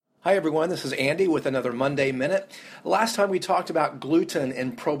Hi everyone, this is Andy with another Monday Minute. Last time we talked about gluten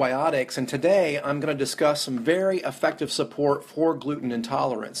and probiotics, and today I'm going to discuss some very effective support for gluten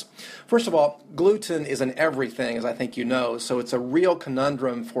intolerance. First of all, gluten is in everything, as I think you know, so it's a real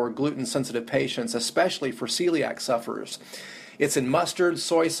conundrum for gluten-sensitive patients, especially for celiac sufferers. It's in mustard,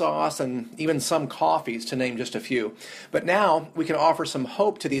 soy sauce, and even some coffees, to name just a few. But now we can offer some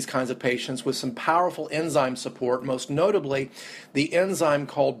hope to these kinds of patients with some powerful enzyme support, most notably the enzyme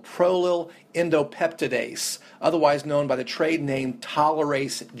called prolyl endopeptidase, otherwise known by the trade name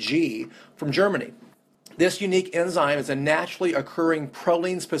Tolerase G, from Germany. This unique enzyme is a naturally occurring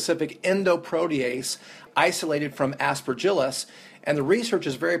proline-specific endoprotease isolated from Aspergillus, and the research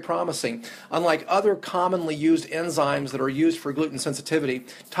is very promising. Unlike other commonly used enzymes that are used for gluten sensitivity,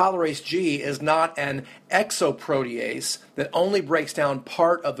 Tolerase G is not an exoprotease that only breaks down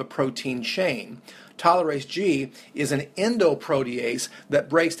part of the protein chain. Tolerase G is an endoprotease that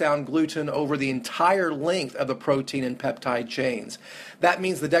breaks down gluten over the entire length of the protein and peptide chains. That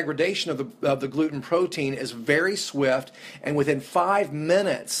means the degradation of the gluten protein is very swift, and within 5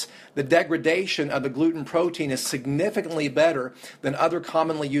 minutes, the degradation of the gluten protein is significantly better than other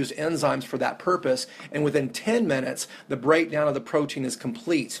commonly used enzymes for that purpose, and within 10 minutes, the breakdown of the protein is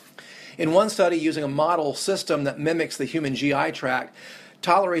complete. In one study using a model system that mimics the human GI tract,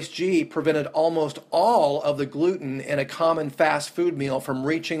 Tolerase G prevented almost all of the gluten in a common fast food meal from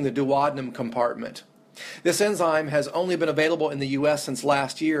reaching the duodenum compartment. This enzyme has only been available in the U.S. since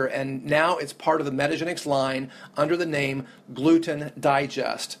last year, and now it's part of the Metagenics line under the name Gluten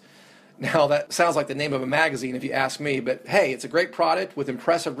Digest. Now, that sounds like the name of a magazine if you ask me, but hey, it's a great product with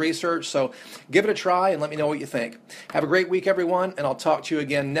impressive research, so give it a try and let me know what you think. Have a great week, everyone, and I'll talk to you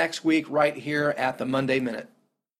again next week right here at the Monday Minute.